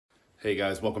Hey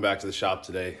guys, welcome back to the shop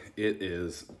today. It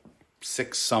is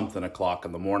 6-something o'clock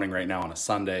in the morning right now on a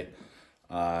Sunday,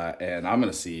 and I'm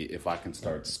gonna see if I can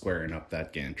start squaring up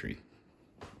that gantry.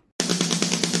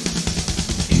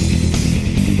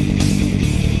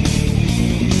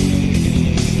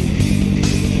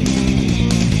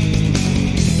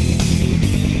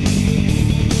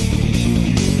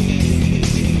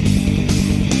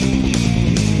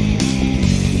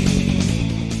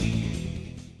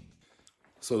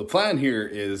 So the plan here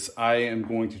is I am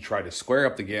going to try to square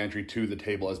up the gantry to the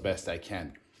table as best I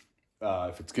can.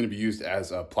 If it's going to be used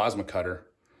as a plasma cutter,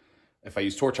 if I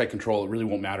use torch height control, it really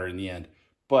won't matter in the end.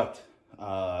 But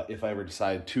if I ever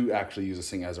decide to actually use this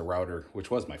thing as a router,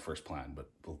 which was my first plan, but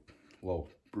we'll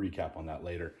recap on that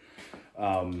later.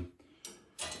 I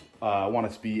want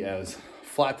it to be as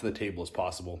flat to the table as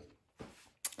possible.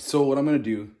 So what I'm going to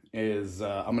do is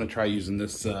I'm going to try using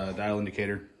this dial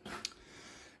indicator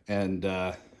and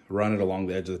run it along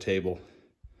the edge of the table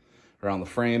around the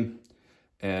frame,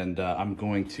 and I'm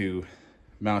going to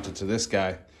mount it to this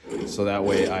guy so that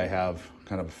way I have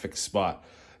kind of a fixed spot.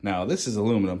 Now this is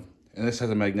aluminum and this has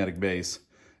a magnetic base,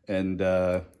 and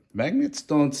magnets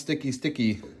don't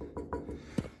sticky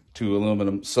to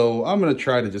aluminum, so I'm going to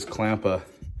try to just clamp a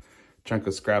chunk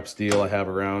of scrap steel I have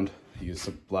around. I used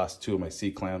the last two of my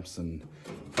C clamps and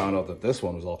found out that this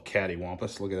one was all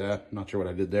cattywampus. Look at that, not sure what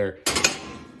I did there.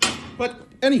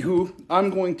 But anywho, I'm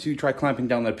going to try clamping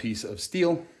down that piece of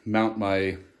steel, mount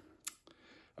my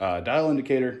dial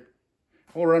indicator.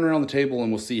 We'll run around the table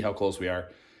and we'll see how close we are.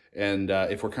 And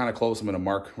if we're kind of close, I'm going to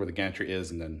mark where the gantry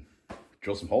is and then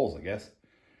drill some holes, I guess.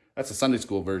 That's a Sunday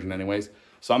school version anyways.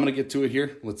 So I'm going to get to it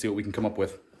here. Let's see what we can come up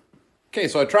with. Okay,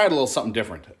 so I tried a little something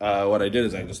different. What I did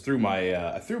is I just threw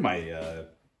my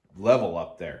level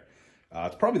up there.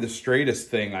 It's probably the straightest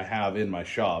thing I have in my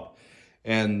shop.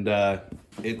 And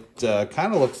it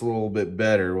kind of looks a little bit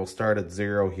better. We'll start at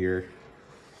 0 here.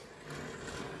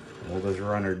 We'll just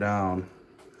run her down.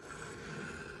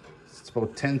 It's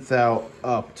about 10th thou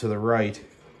up to the right.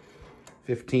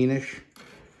 15-ish.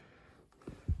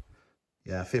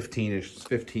 Yeah, 15-ish,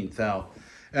 15th thou.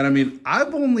 And I mean,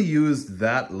 I've only used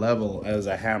that level as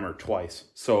a hammer twice.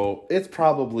 So it's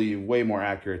probably way more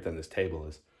accurate than this table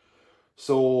is.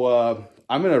 So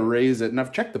I'm going to raise it, and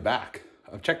I've checked the back.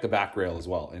 I've checked the back rail as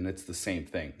well, and it's the same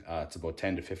thing. It's about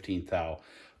 10 to 15 thou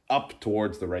up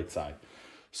towards the right side.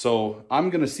 So I'm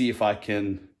going to see if I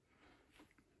can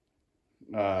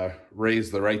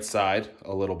raise the right side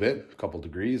a little bit, a couple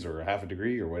degrees or a half a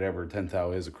degree or whatever 10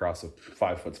 thou is across a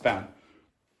 5-foot span.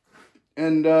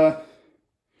 And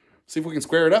see if we can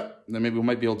square it up. And then maybe we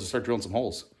might be able to start drilling some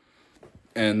holes.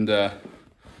 And I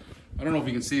don't know if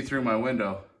you can see through my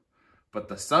window, but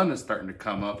the sun is starting to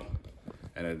come up.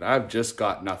 And I've just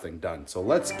got nothing done. So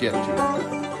let's get to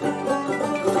it.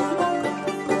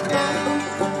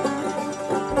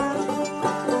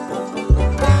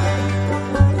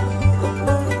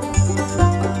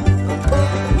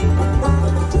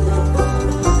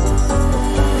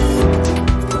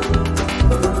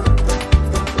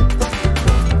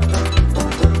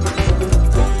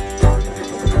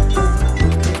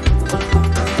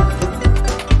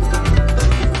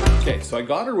 So I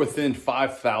got her within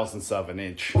 5/1000ths of an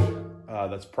inch.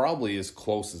 That's probably as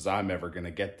close as I'm ever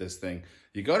gonna get this thing.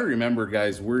 You got to remember,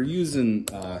 guys, we're using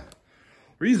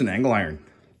angle iron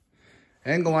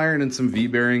and some V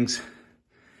bearings,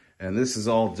 and this is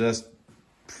all just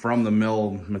from the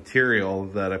mill material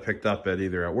that I picked up at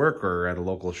either at work or at a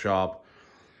local shop.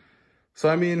 So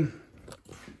I mean,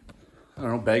 I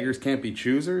don't know, beggars can't be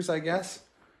choosers, I guess.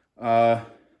 So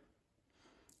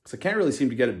I can't really seem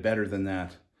to get it better than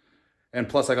that. And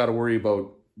plus I got to worry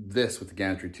about this with the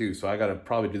gantry too. So I got to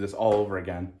probably do this all over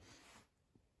again.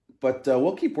 But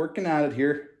we'll keep working at it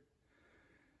here.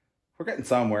 We're getting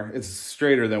somewhere. It's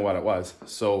straighter than what it was.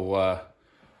 So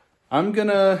I'm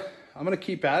gonna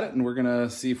keep at it, and we're gonna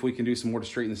see if we can do some more to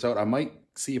straighten this out. I might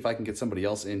see if I can get somebody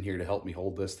else in here to help me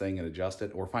hold this thing and adjust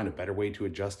it, or find a better way to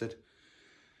adjust it.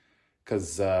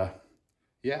 Cause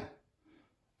yeah,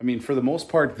 I mean, for the most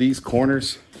part, these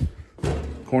corners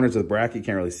of the bracket, you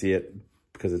can't really see it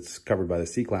because it's covered by the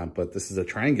C-clamp, but this is a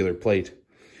triangular plate,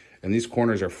 and these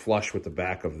corners are flush with the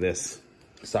back of this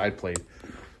side plate.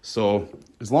 So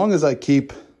as long as I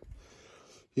keep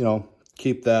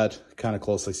that kind of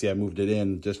close, like see I moved it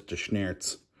in just to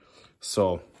schnerts.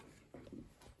 So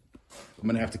I'm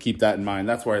gonna have to keep that in mind.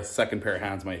 That's why a second pair of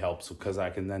hands might help, so because I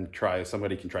can then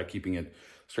somebody can try keeping it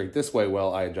straight this way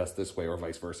while I adjust this way, or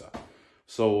vice versa.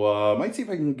 So I might see if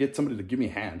I can get somebody to give me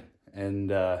a hand. And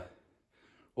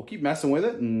we'll keep messing with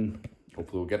it, and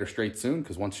hopefully we'll get her straight soon,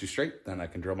 because once she's straight, then I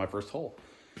can drill my first hole.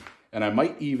 And I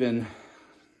might even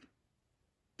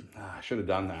I should have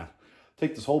done that.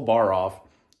 Take this whole bar off,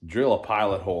 drill a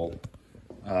pilot hole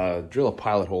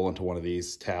into one of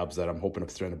these tabs that I'm hoping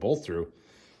to thread a bolt through.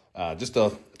 Just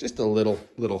a little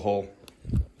hole.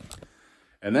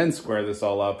 And then square this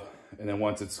all up. And then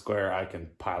once it's square, I can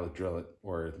pilot drill it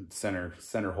or center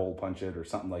hole punch it or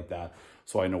something like that.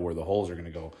 So I know where the holes are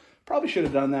gonna go. Probably should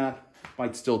have done that.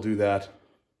 Might still do that.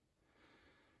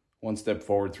 1 step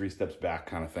forward, 3 steps back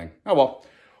kind of thing. Oh well,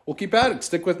 we'll keep at it.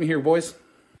 Stick with me here, boys.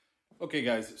 Okay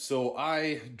guys, so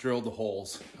I drilled the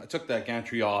holes. I took that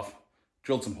gantry off,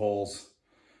 drilled some holes,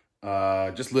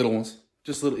 just little ones,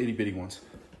 just little itty bitty ones.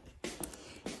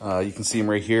 You can see them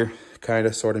right here, kind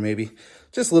of, sort of, maybe.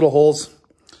 Just little holes.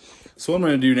 So what I'm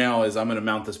gonna do now is I'm gonna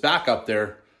mount this back up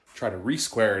there, try to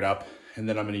re-square it up, and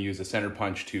then I'm gonna use a center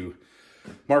punch to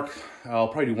mark, I'll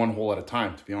probably do 1 hole at a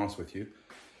time, to be honest with you.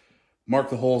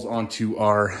 Mark the holes onto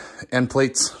our end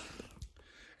plates.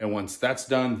 And once that's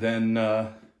done, then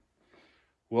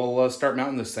we'll start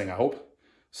mounting this thing, I hope.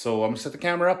 So I'm gonna set the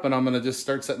camera up and I'm gonna just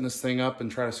start setting this thing up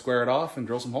and try to square it off and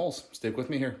drill some holes. Stick with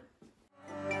me here.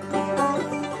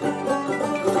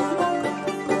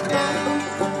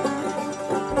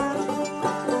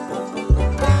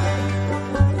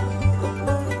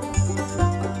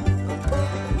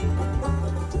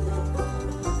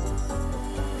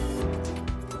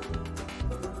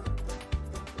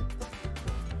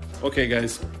 Okay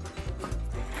guys,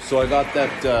 so I got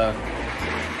that,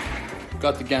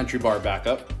 got the gantry bar back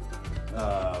up,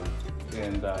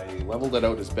 and I leveled it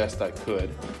out as best I could.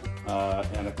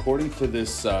 And according to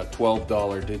this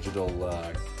 $12 digital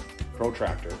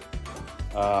protractor,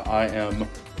 I am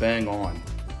bang on.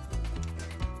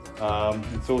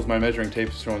 And so is my measuring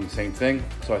tape showing the same thing.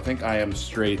 So I think I am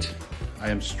straight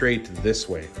this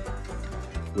way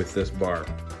with this bar,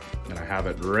 and I have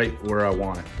it right where I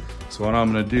want it. So what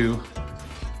I'm gonna do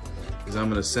is I'm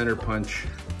gonna center punch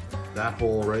that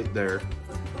hole right there.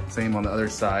 Same on the other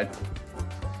side.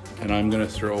 And I'm gonna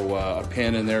throw a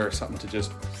pin in there or something to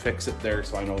just fix it there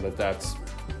so I know that that's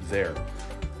there.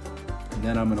 And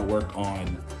then I'm gonna work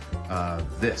on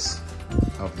this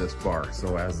bar.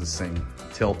 So as this thing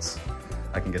tilts,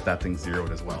 I can get that thing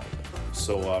zeroed as well.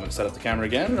 So I'm gonna set up the camera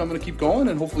again and I'm gonna keep going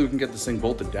and hopefully we can get this thing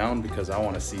bolted down because I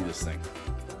wanna see this thing.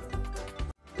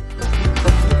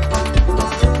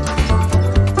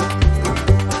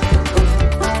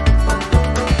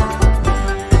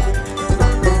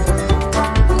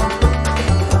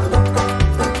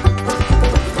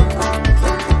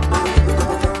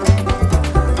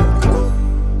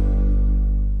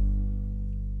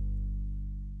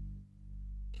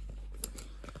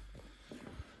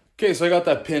 Okay, so I got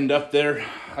that pinned up there.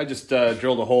 I just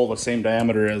drilled a hole the same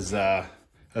diameter as a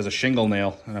shingle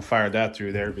nail, and I fired that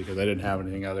through there because I didn't have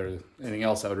anything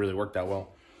else that would really work that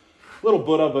well. A little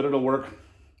Buddha, but it'll work.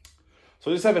 So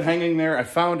I just have it hanging there. I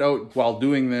found out while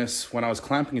doing this, when I was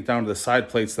clamping it down to the side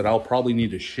plates, that I'll probably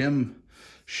need to shim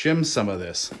some of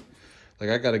this. Like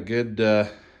I got a good, oh,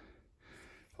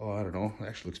 I don't know, it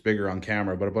actually looks bigger on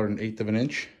camera, but about 1/8 of an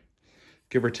inch,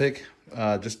 give or take,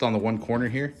 just on the one corner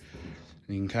here.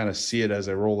 You can kind of see it as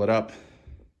I roll it up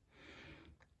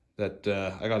that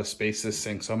I got to space this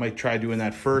thing. So I might try doing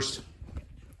that first.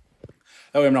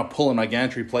 That way I'm not pulling my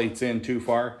gantry plates in too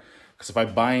far. Because if I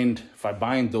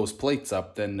bind those plates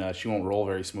up, then she won't roll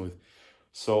very smooth.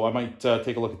 So I might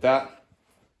take a look at that.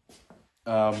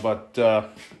 I think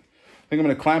I'm going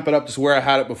to clamp it up just where I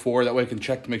had it before. That way I can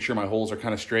check to make sure my holes are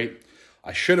kind of straight.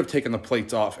 I should have taken the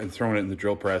plates off and thrown it in the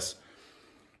drill press.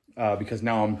 Because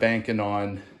now I'm banking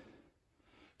on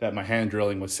that my hand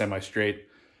drilling was semi-straight.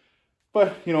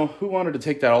 But, you know, who wanted to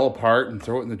take that all apart and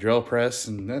throw it in the drill press?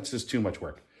 And that's just too much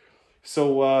work.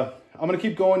 So I'm going to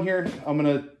keep going here. I'm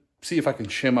going to see if I can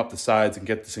shim up the sides and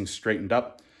get this thing straightened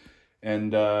up.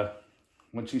 And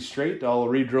once she's straight, I'll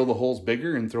re-drill the holes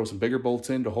bigger and throw some bigger bolts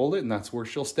in to hold it. And that's where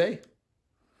she'll stay.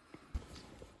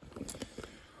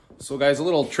 So guys, a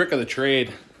little trick of the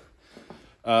trade.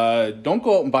 Don't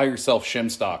go out and buy yourself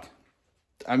shim stock.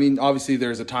 I mean, obviously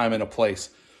there's a time and a place.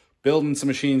 Building some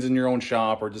machines in your own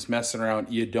shop or just messing around,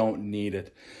 you don't need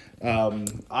it.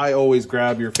 I always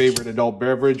grab your favorite adult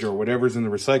beverage or whatever's in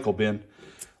the recycle bin.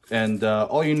 And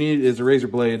all you need is a razor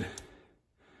blade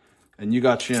and you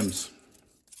got shims.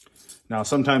 Now,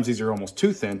 sometimes these are almost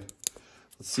too thin.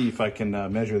 Let's see if I can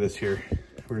measure this here.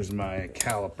 Where's my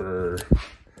caliper?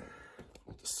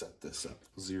 I'll just set this up,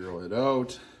 zero it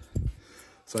out.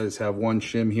 So I just have one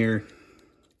shim here.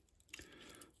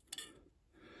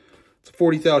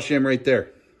 40 thou shim right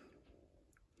there.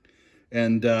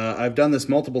 And I've done this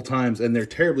multiple times and they're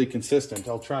terribly consistent.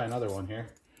 I'll try another one here.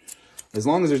 As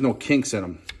long as there's no kinks in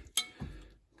them.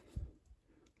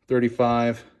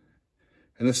 35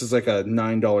 And this is like a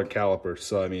 $9 caliper.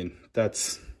 So, I mean,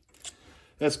 that's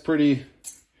pretty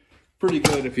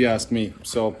good if you ask me.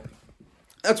 So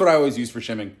that's what I always use for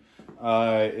shimming,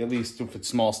 at least if it's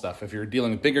small stuff. If you're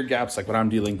dealing with bigger gaps like what I'm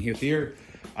dealing with here,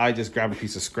 I just grabbed a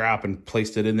piece of scrap and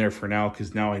placed it in there for now,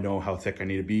 because now I know how thick I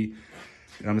need to be.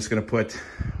 And I'm just going to put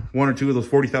 1 or 2 of those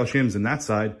 40,000 shims in that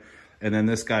side. And then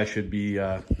this guy should be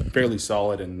fairly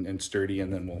solid and sturdy.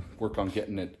 And then we'll work on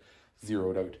getting it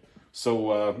zeroed out.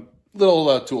 So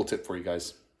little tool tip for you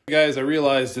guys. Guys, I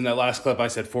realized in that last clip I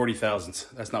said 40,000s.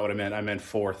 That's not what I meant. I meant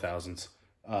 4,000s.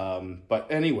 But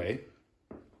anyway,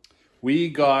 we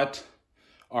got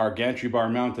our gantry bar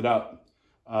mounted up.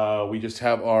 We just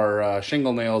have our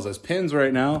shingle nails as pins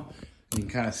right now. You can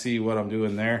kind of see what I'm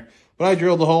doing there. But I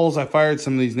drilled the holes. I fired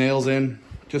some of these nails in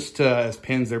just as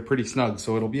pins. They're pretty snug,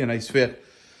 so it'll be a nice fit.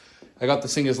 I got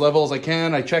this thing as level as I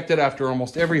can. I checked it after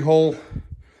almost every hole.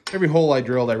 Every hole I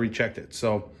drilled, I rechecked it.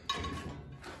 So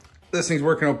this thing's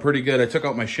working out pretty good. I took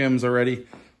out my shims already.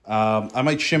 I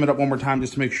might shim it up one more time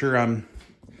just to make sure I'm,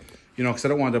 you know, because I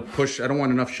don't want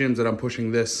enough shims that I'm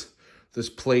pushing this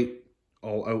plate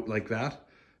all out like that.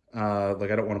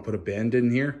 Like I don't want to put a bend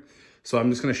in here. So I'm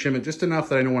just going to shim it just enough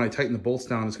that I know when I tighten the bolts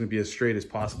down, it's going to be as straight as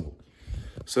possible.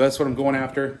 So that's what I'm going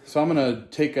after. So I'm going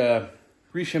to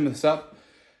reshim this up,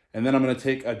 and then I'm going to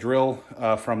take a drill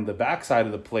from the back side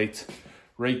of the plate,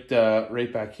 right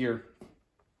back here,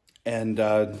 and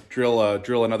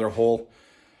drill another hole.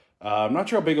 I'm not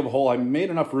sure how big of a hole. I made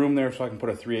enough room there so I can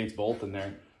put a 3/8 bolt in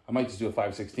there. I might just do a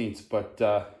 5/16, but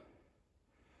yeah,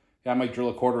 I might drill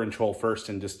a 1/4 inch hole first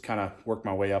and just kind of work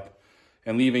my way up,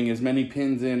 and leaving as many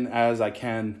pins in as I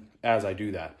can as I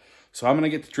do that. So I'm going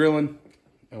to get to drilling,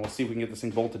 and we'll see if we can get this thing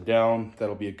bolted down.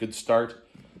 That'll be a good start.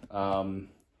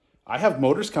 I have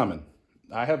motors coming.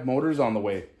 I have motors on the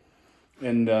way.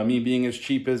 And me being as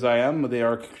cheap as I am, they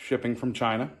are shipping from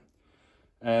China.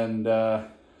 And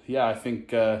yeah, I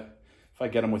think if I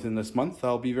get them within this month,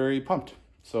 I'll be very pumped.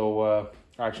 So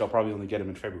actually, I'll probably only get them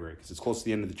in February because it's close to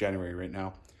the end of the January right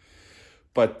now.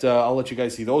 But I'll let you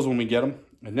guys see those when we get them.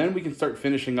 And then we can start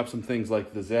finishing up some things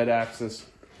like the Z-axis.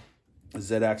 The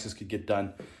Z-axis could get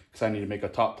done because I need to make a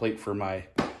top plate for my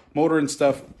motor and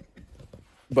stuff.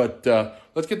 But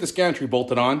let's get this gantry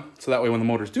bolted on so that way when the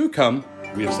motors do come,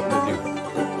 we have something to do.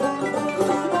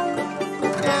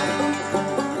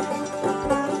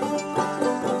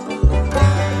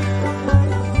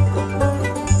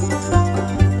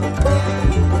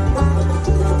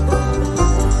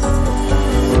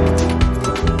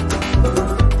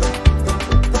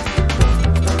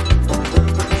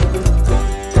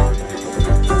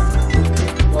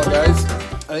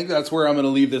 I think that's where I'm going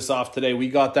to leave this off today. We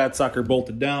got that sucker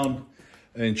bolted down,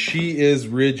 and she is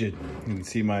rigid. You can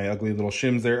see my ugly little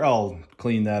shims there. I'll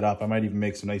clean that up. I might even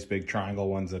make some nice big triangle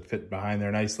ones that fit behind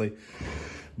there nicely.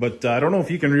 But I don't know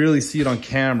if you can really see it on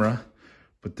camera,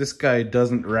 but this guy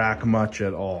doesn't rack much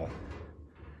at all.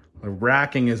 The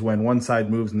racking is when one side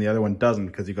moves and the other one doesn't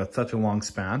because you got such a long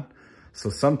span.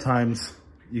 So sometimes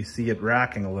you see it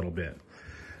racking a little bit.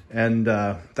 And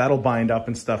that'll bind up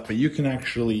and stuff, but you can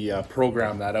actually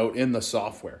program that out in the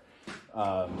software.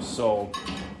 So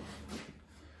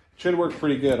should work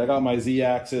pretty good. I got my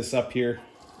Z-axis up here,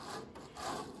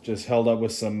 just held up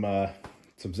with some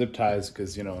zip ties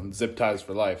because, you know, zip ties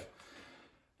for life.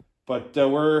 But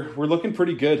we're looking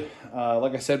pretty good.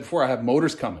 Like I said before, I have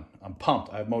motors coming. I'm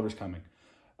pumped. I have motors coming.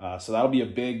 So that'll be a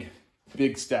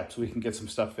big step so we can get some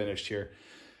stuff finished here.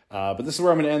 But this is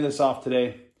where I'm going to end this off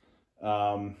today.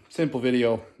 Simple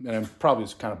video, and probably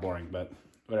it's kind of boring, but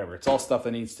whatever. It's all stuff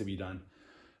that needs to be done.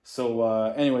 So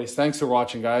anyways, thanks for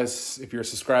watching, guys. If you're a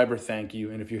subscriber, thank you.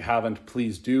 And if you haven't,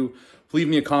 please do. Leave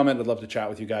me a comment. I'd love to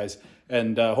chat with you guys.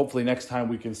 And hopefully next time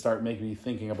we can start making me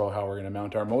thinking about how we're going to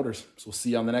mount our motors. So we'll see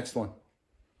you on the next one.